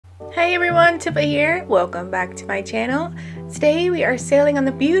Hey everyone, Tippa here. Welcome back to my channel. Today we are sailing on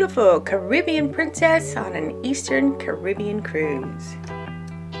the beautiful Caribbean Princess on an Eastern Caribbean cruise.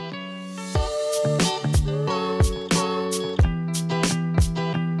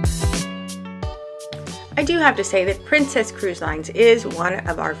 I do have to say that Princess Cruise Lines is one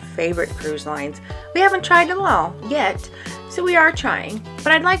of our favorite cruise lines. We haven't tried them all yet, so we are trying.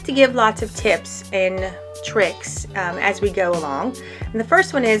 But I'd like to give lots of tips and tricks as we go along. And the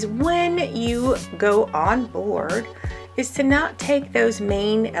first one is when you go on board is to not take those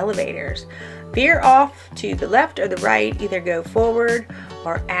main elevators. Veer off to the left or the right, either go forward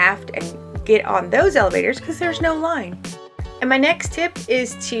or aft and get on those elevators because there's no line. And my next tip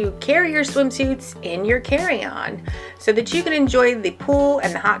is to carry your swimsuits in your carry-on so that you can enjoy the pool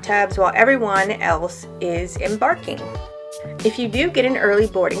and the hot tubs while everyone else is embarking. If you do get an early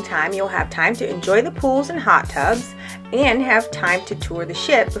boarding time, you'll have time to enjoy the pools and hot tubs and have time to tour the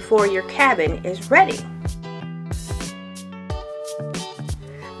ship before your cabin is ready.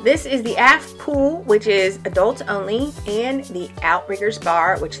 This is the aft pool, which is adults only, and the outriggers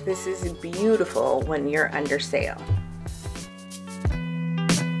bar, which this is beautiful when you're under sail.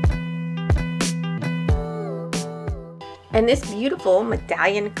 And this beautiful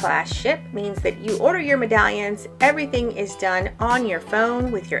medallion class ship means that you order your medallions, everything is done on your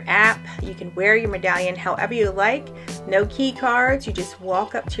phone with your app. You can wear your medallion however you like, no key cards, you just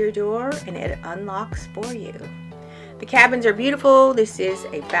walk up to your door and it unlocks for you. The cabins are beautiful. This is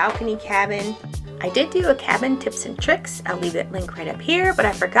a balcony cabin. I did do a cabin tips and tricks, I'll leave that link right up here, but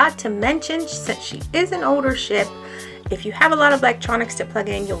I forgot to mention, since she is an older ship, if you have a lot of electronics to plug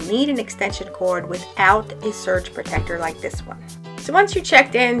in, you'll need an extension cord without a surge protector like this one. So once you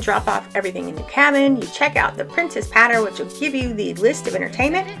checked in, drop off everything in your cabin, you check out the Princess Patter, which will give you the list of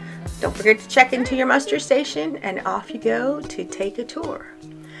entertainment. Don't forget to check into your muster station, and off you go to take a tour.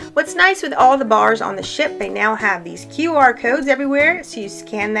 What's nice with all the bars on the ship, they now have these QR codes everywhere, so you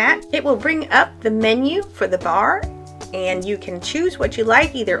scan that. It will bring up the menu for the bar, and you can choose what you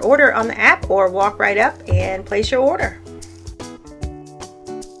like, either order on the app or walk right up and place your order.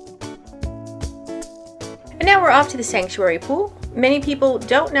 And now we're off to the sanctuary pool. Many people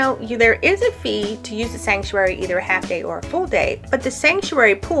don't know there is a fee to use the sanctuary, either a half day or a full day, but the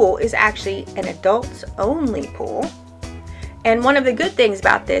sanctuary pool is actually an adults only pool. And one of the good things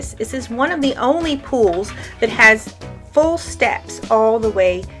about this is one of the only pools that has full steps all the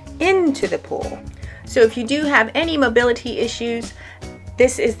way into the pool. So if you do have any mobility issues,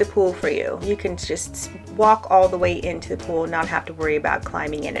 this is the pool for you. You can just walk all the way into the pool and not have to worry about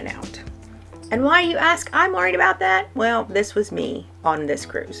climbing in and out. And why, you ask? I'm worried about that? Well, this was me on this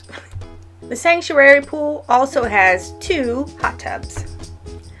cruise. The sanctuary pool also has 2 hot tubs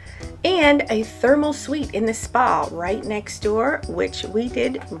and a thermal suite in the spa right next door, which we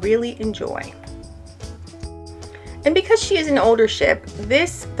did really enjoy. And because she is an older ship,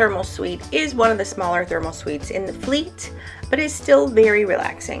 this thermal suite is one of the smaller thermal suites in the fleet, but is still very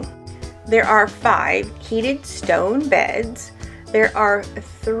relaxing. There are 5 heated stone beds. There are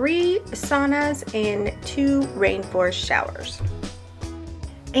 3 saunas and 2 rainforest showers.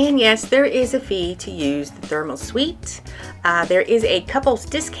 And yes, there is a fee to use the thermal suite. There is a couples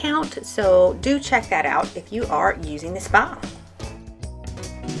discount, so do check that out if you are using the spa.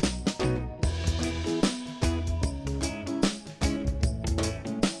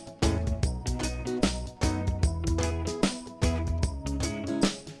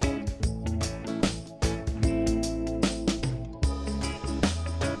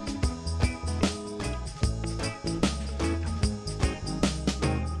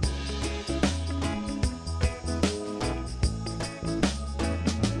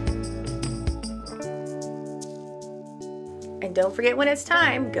 And don't forget, when it's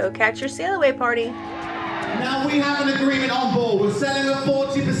time, go catch your sail away party. Now we have an agreement on board. We're selling at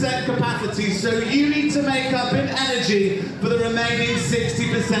 40% capacity, so you need to make up in energy for the remaining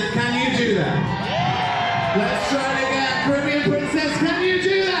 60%. Can you do that? Let's try it again. Caribbean Princess, can you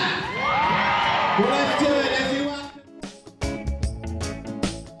do that? Well, let's do it if you want.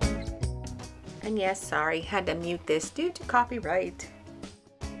 And yes, sorry, had to mute this due to copyright.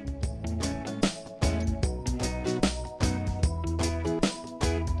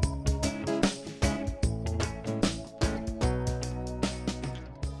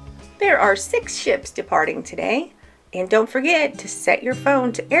 There are 6 ships departing today, and don't forget to set your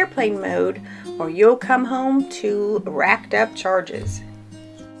phone to airplane mode or you'll come home to racked up charges.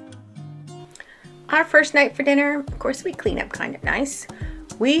 Our first night for dinner, of course, we clean up kind of nice.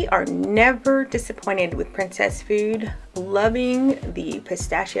 We are never disappointed with Princess food, loving the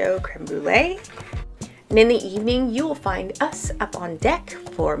pistachio creme brulee. And in the evening, you will find us up on deck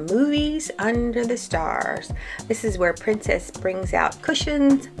for movies under the stars. This is where Princess brings out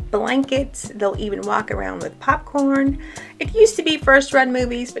cushions, blankets. They'll even walk around with popcorn. It used to be first run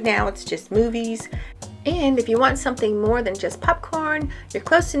movies, but now it's just movies. And if you want something more than just popcorn, you're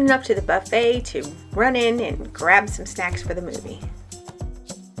close enough to the buffet to run in and grab some snacks for the movie.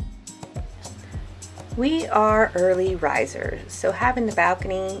 We are early risers, so having the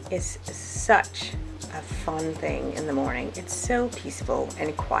balcony is such a fun thing in the morning. It's so peaceful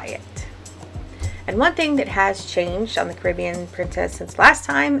and quiet. And one thing that has changed on the Caribbean Princess since last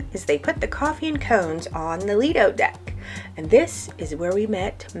time is they put the coffee and cones on the Lido deck. And this is where we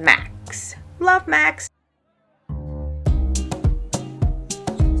met Max. Love Max.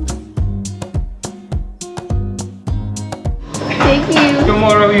 Thank you.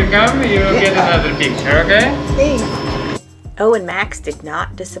 Tomorrow you come, you will get another picture, okay? Thanks. Oh, and Max did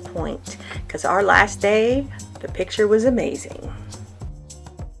not disappoint, because our last day, the picture was amazing.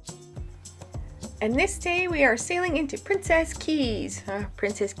 And this day we are sailing into Princess Cays,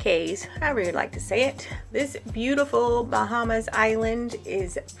 Princess Cays, however you'd like to say it. This beautiful Bahamas island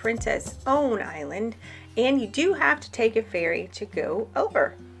is Princess' own island, and you do have to take a ferry to go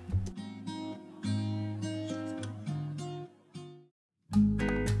over.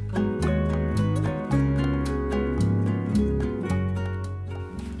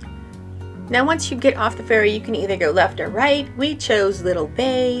 Now once you get off the ferry, you can either go left or right. We chose Little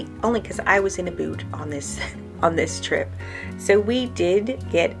Bay only because I was in a boot on this trip. So we did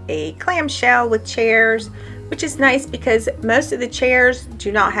get a clamshell with chairs, which is nice because most of the chairs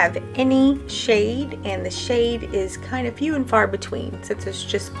do not have any shade, and the shade is kind of few and far between since it's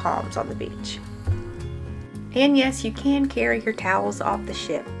just palms on the beach. And yes, you can carry your towels off the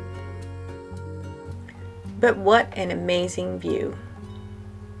ship. But what an amazing view.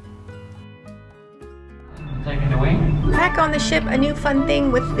 Taking away. Back on the ship, a new fun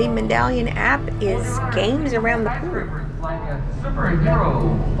thing with the Medallion app is games around the pool. Like a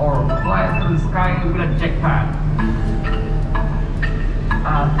superhero or fly through the sky with a jetpack.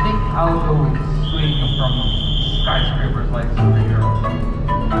 I think I'll go with swinging from skyscrapers like superhero.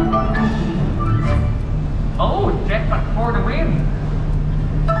 Oh, jetpack for the win!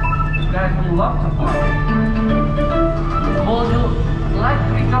 You guys will love to fly. Would you like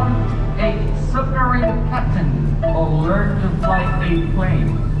to become a submarine captain or learn to fly a plane?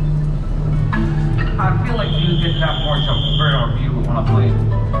 I feel like you get that more of a better view on a plane.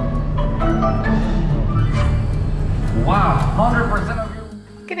 Wow, 100% of you.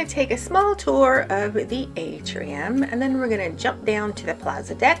 Gonna take a small tour of the atrium, and then we're gonna jump down to the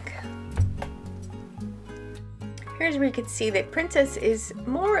plaza deck. Here's where you can see that Princess is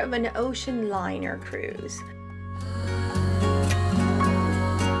more of an ocean liner cruise.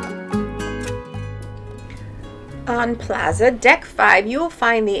 On Plaza Deck 5, you will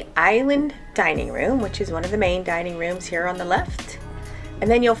find the Island Dining Room, which is one of the main dining rooms here on the left. And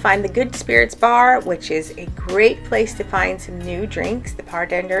then you'll find the Good Spirits Bar, which is a great place to find some new drinks. The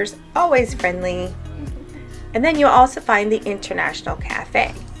bartender's always friendly. And then you'll also find the International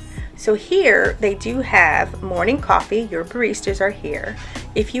Cafe. So here they do have morning coffee. Your baristas are here.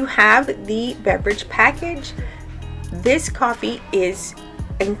 If you have the beverage package, this coffee is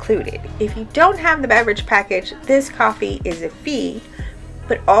included. If you don't have the beverage package, this coffee is a fee,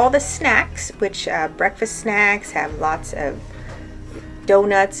 but all the snacks, which breakfast snacks have lots of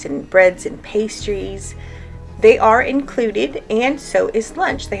donuts and breads and pastries, they are included, and so is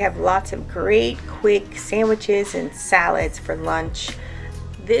lunch. They have lots of great quick sandwiches and salads for lunch.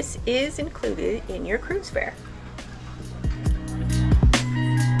 This is included in your cruise fare.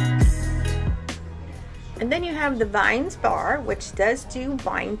 And then you have the Vines Bar, which does do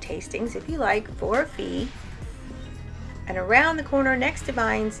wine tastings if you like for a fee. And around the corner next to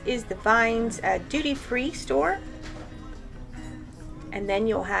Vines is the Vines duty-free store. And then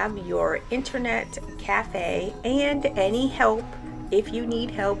you'll have your internet cafe, and any help, if you need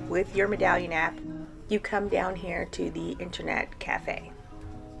help with your Medallion app, you come down here to the internet cafe.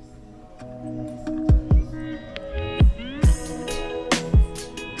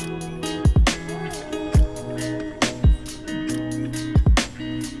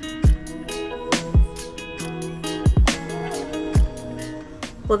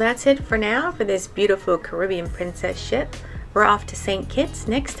 Well, that's it for now for this beautiful Caribbean Princess ship. We're off to St. Kitts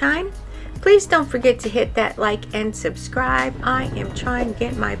next time. Please don't forget to hit that like and subscribe. I am trying to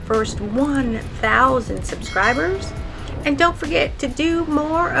get my first 1,000 subscribers. And don't forget to do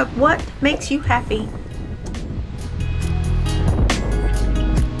more of what makes you happy.